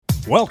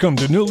Welcome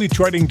to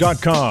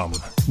newlytrading.com.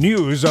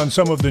 News on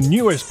some of the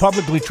newest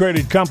publicly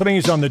traded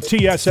companies on the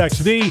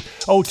TSXV,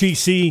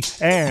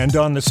 OTC, and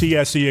on the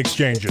CSE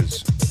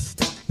exchanges.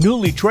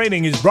 Newly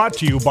Trading is brought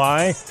to you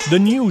by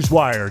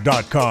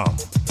thenewswire.com,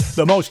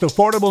 the most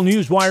affordable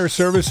newswire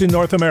service in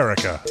North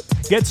America.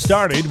 Get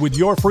started with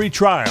your free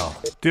trial.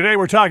 Today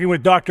we're talking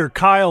with Dr.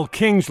 Kyle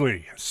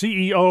Kingsley,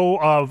 CEO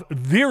of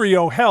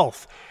Vireo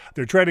Health.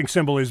 Their trading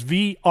symbol is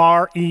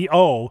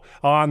VREO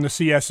on the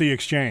CSE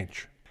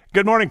exchange.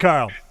 Good morning,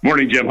 Kyle.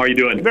 Morning, Jim. How are you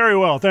doing? Very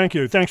well, thank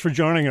you. Thanks for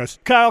joining us.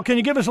 Kyle, can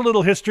you give us a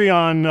little history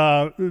on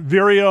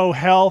Vireo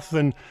Health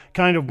and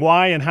kind of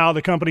why and how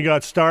the company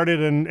got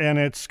started and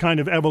its kind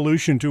of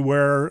evolution to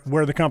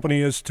where the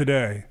company is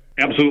today?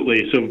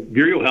 Absolutely. So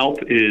Vireo Health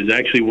is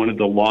actually one of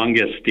the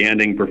longest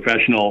standing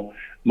professional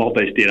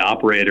multi-state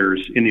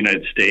operators in the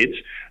United States.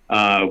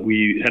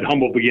 We had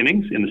humble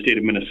beginnings in the state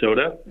of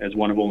Minnesota as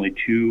one of only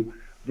two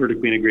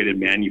vertically integrated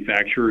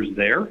manufacturers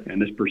there,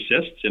 and this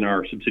persists in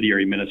our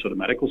subsidiary Minnesota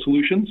Medical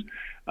Solutions.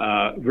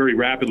 Very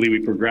rapidly, we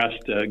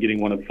progressed, getting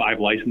one of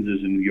 5 licenses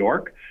in New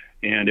York,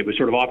 and it was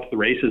sort of off to the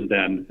races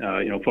then,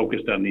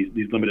 focused on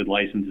these limited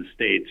licenses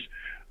states.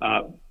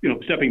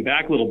 Stepping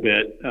back a little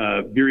bit,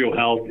 Vireo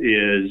Health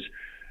is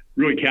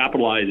really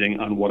capitalizing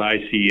on what I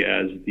see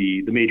as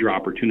the major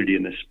opportunity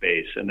in this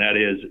space, and that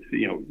is,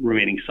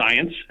 remaining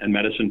science and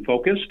medicine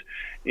focused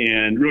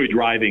and really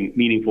driving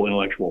meaningful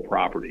intellectual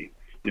property.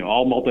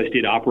 All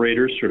multi-state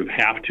operators sort of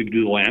have to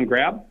do the land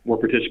grab. We're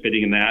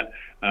participating in that.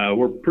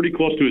 We're pretty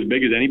close to as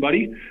big as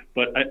anybody,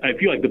 but I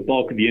feel like the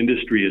bulk of the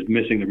industry is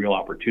missing the real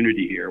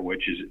opportunity here,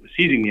 which is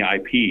seizing the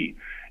IP.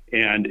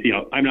 And,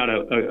 I'm not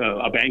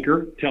a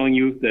banker telling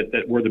you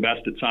that we're the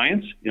best at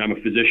science. I'm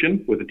a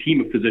physician with a team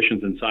of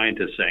physicians and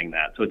scientists saying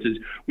that. So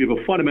we have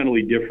a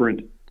fundamentally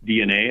different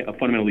DNA, a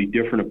fundamentally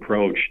different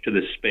approach to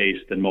this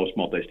space than most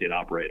multi-state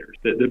operators.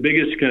 The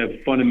biggest kind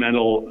of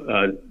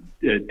fundamental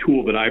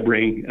tool that I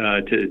bring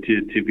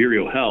to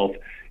Vireo Health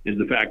is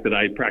the fact that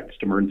I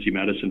practiced emergency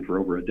medicine for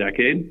over a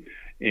decade.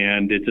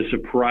 And it's a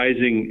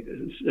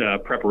surprising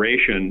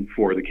preparation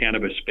for the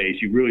cannabis space.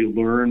 You really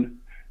learn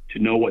to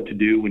know what to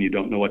do when you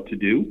don't know what to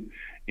do.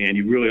 And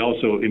you really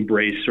also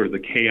embrace sort of the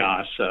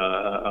chaos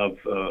of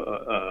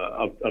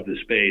the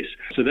space.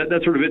 So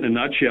that's sort of it in a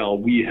nutshell.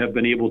 We have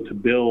been able to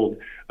build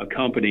a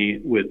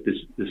company with this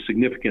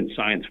significant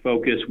science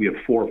focus. We have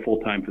 4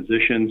 full-time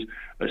physicians,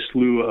 a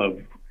slew of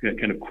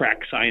kind of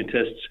crack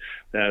scientists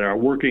that are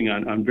working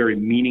on very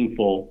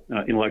meaningful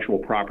intellectual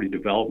property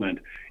development.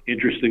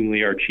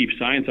 Interestingly, our chief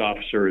science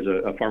officer is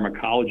a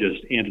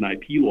pharmacologist and an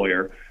IP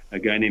lawyer, a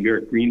guy named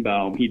Eric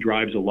Greenbaum. He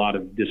drives a lot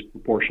of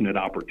disproportionate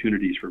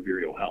opportunities for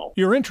Vireo Health.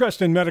 Your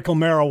interest in medical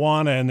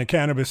marijuana and the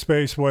cannabis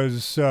space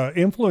was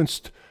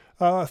influenced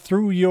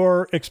through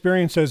your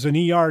experience as an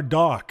ER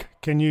doc.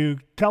 Can you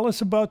tell us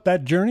about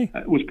that journey?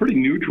 It was pretty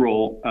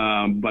neutral,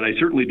 but I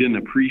certainly didn't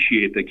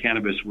appreciate that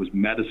cannabis was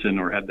medicine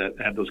or had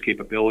those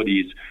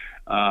capabilities.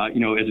 As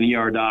an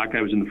ER doc,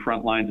 I was in the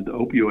front lines of the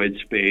opioid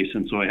space,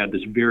 and so I had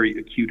this very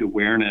acute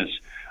awareness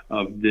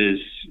of this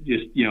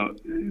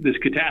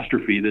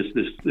catastrophe,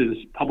 this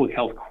public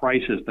health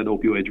crisis that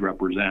opioids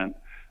represent.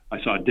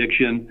 I saw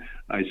addiction,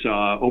 I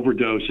saw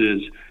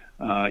overdoses,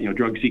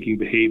 drug-seeking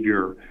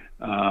behavior,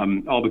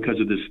 all because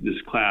of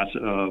this class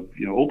of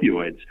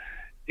opioids.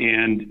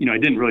 And I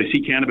didn't really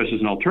see cannabis as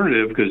an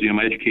alternative because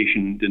my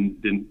education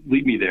didn't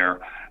lead me there.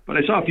 But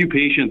I saw a few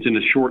patients in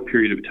a short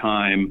period of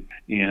time,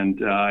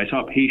 and I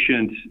saw a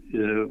patient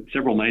a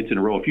few nights in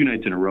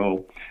a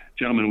row.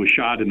 Gentleman was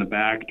shot in the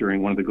back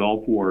during one of the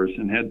Gulf Wars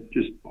and had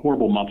just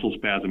horrible muscle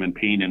spasm and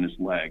pain in his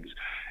legs.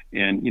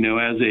 And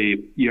as a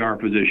ER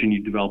physician,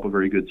 you develop a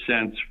very good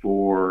sense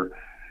for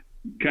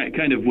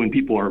kind of when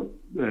people are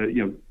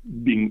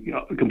being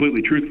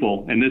completely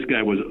truthful, and this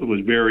guy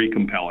was very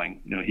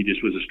compelling. He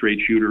just was a straight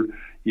shooter.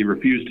 He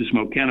refused to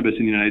smoke cannabis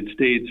in the United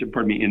States,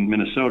 in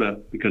Minnesota,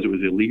 because it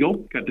was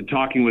illegal. Got to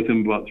talking with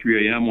him about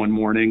 3 a.m. one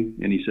morning,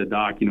 and he said,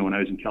 "Doc, when I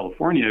was in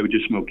California, I would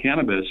just smoke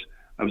cannabis.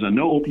 I was on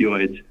no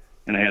opioids,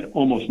 and I had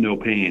almost no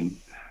pain."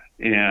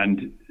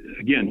 And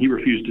again, he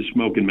refused to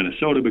smoke in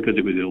Minnesota because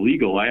it was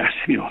illegal. I asked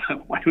him,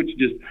 why don't you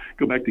just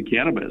go back to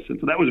cannabis? And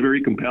so that was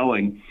very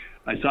compelling.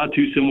 I saw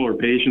 2 similar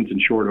patients in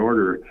short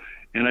order,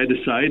 and I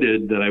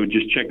decided that I would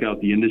just check out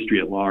the industry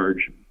at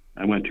large.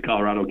 I went to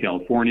Colorado,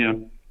 California,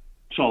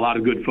 saw a lot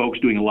of good folks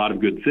doing a lot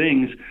of good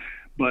things,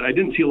 but I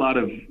didn't see a lot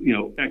of,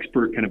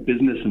 expert kind of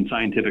business and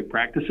scientific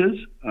practices.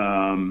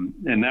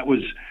 And that was,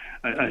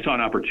 I saw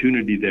an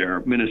opportunity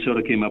there.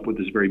 Minnesota came up with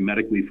this very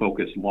medically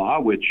focused law,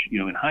 which,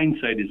 in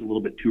hindsight is a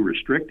little bit too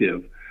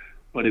restrictive.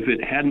 But if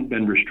it hadn't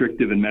been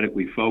restrictive and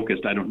medically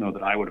focused, I don't know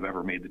that I would have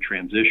ever made the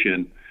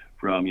transition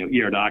from,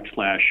 ER doc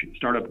 /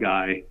 startup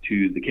guy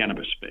to the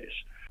cannabis space.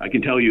 I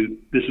can tell you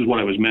this is what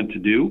I was meant to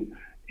do,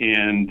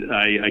 and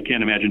I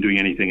can't imagine doing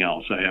anything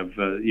else. I have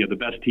the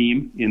best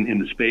team in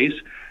the space.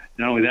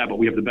 Not only that, but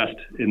we have the best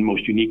and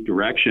most unique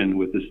direction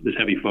with this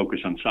heavy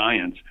focus on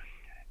science.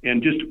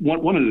 And just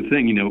one other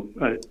thing,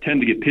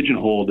 tend to get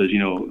pigeonholed as,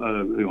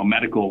 a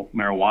medical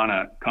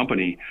marijuana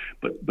company,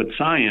 but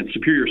science,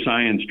 superior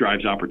science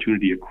drives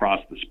opportunity across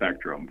the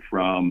spectrum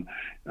from,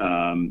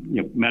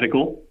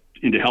 medical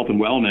into health and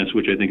wellness,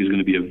 which I think is going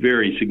to be a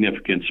very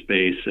significant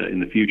space in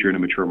the future in a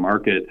mature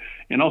market,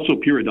 and also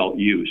pure adult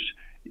use.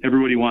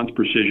 Everybody wants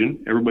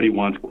precision. Everybody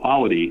wants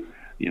quality.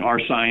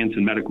 Our science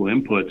and medical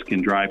inputs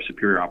can drive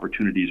superior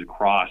opportunities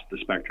across the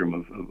spectrum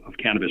of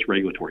cannabis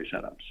regulatory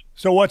setups.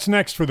 So what's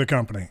next for the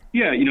company?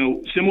 Yeah,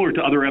 similar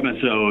to other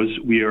MSOs,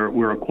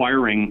 we're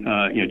acquiring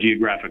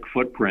geographic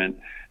footprint.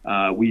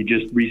 We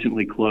just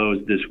recently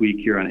closed this week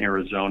here on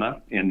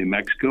Arizona and New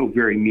Mexico,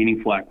 very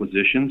meaningful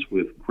acquisitions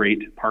with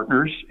great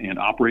partners and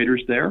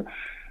operators there.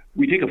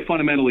 We take a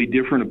fundamentally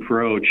different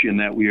approach in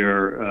that we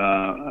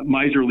are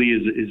miserly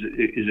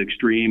is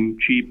extreme,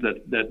 cheap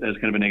that has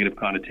kind of a negative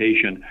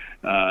connotation.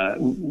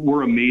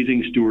 We're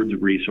amazing stewards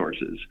of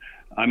resources.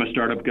 I'm a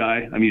startup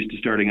guy. I'm used to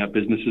starting up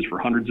businesses for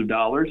hundreds of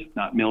dollars,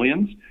 not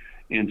millions.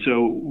 And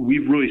so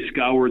we've really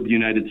scoured the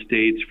United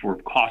States for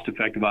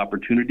cost-effective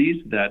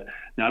opportunities that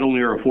not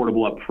only are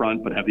affordable up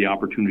front, but have the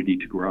opportunity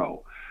to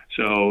grow.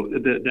 So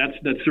that's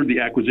sort of the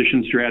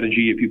acquisition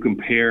strategy. If you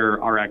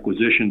compare our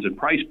acquisitions and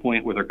price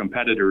point with our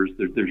competitors,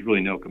 there's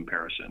really no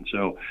comparison.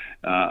 So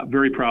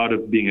very proud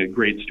of being a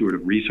great steward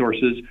of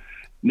resources.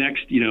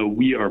 Next,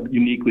 we are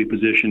uniquely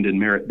positioned in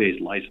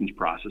merit-based license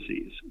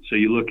processes. So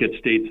you look at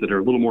states that are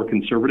a little more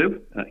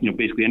conservative.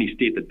 Basically any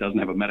state that doesn't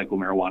have a medical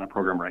marijuana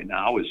program right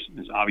now is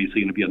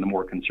obviously going to be on the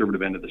more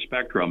conservative end of the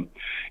spectrum.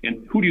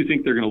 And who do you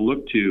think they're going to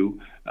look to,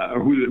 or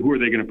who are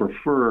they going to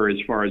prefer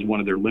as far as one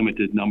of their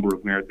limited number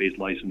of merit-based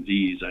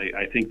licensees?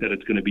 I think that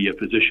it's going to be a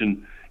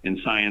physician and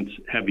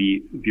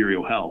science-heavy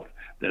Vireo Health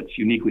that's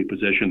uniquely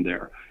positioned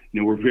there.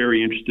 We're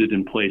very interested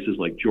in places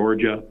like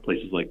Georgia,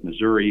 places like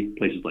Missouri,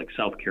 places like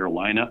South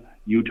Carolina,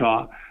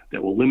 Utah,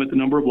 that will limit the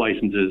number of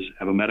licenses,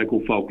 have a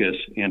medical focus,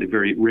 and a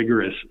very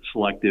rigorous,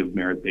 selective,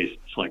 merit-based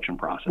selection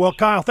process. Well,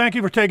 Kyle, thank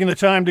you for taking the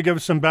time to give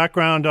us some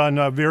background on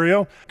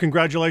Vireo.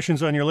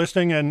 Congratulations on your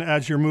listing and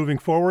as you're moving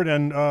forward,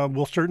 and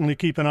we'll certainly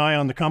keep an eye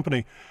on the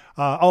company.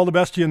 All the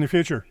best to you in the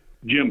future.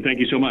 Jim, thank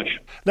you so much.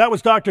 That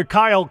was Dr.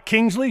 Kyle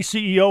Kingsley,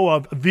 CEO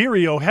of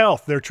Vireo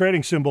Health, their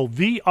trading symbol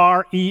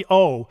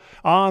VREO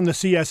on the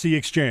CSE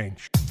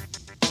exchange.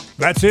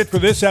 That's it for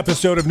this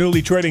episode of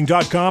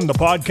NewlyTrading.com, the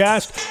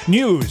podcast.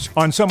 News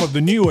on some of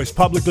the newest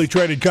publicly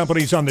traded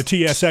companies on the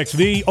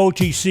TSXV,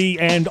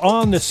 OTC, and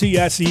on the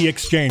CSE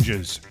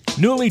exchanges.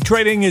 Newly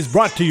Trading is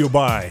brought to you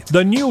by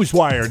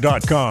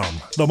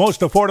TheNewsWire.com, the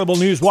most affordable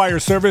newswire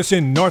service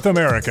in North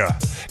America.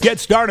 Get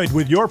started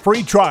with your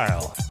free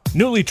trial.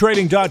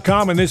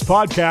 NewlyTrading.com and this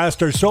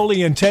podcast are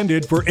solely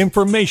intended for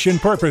information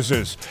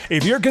purposes.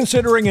 If you're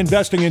considering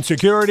investing in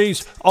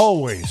securities,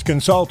 always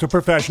consult a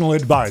professional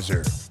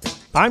advisor.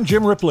 I'm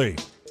Jim Ripley.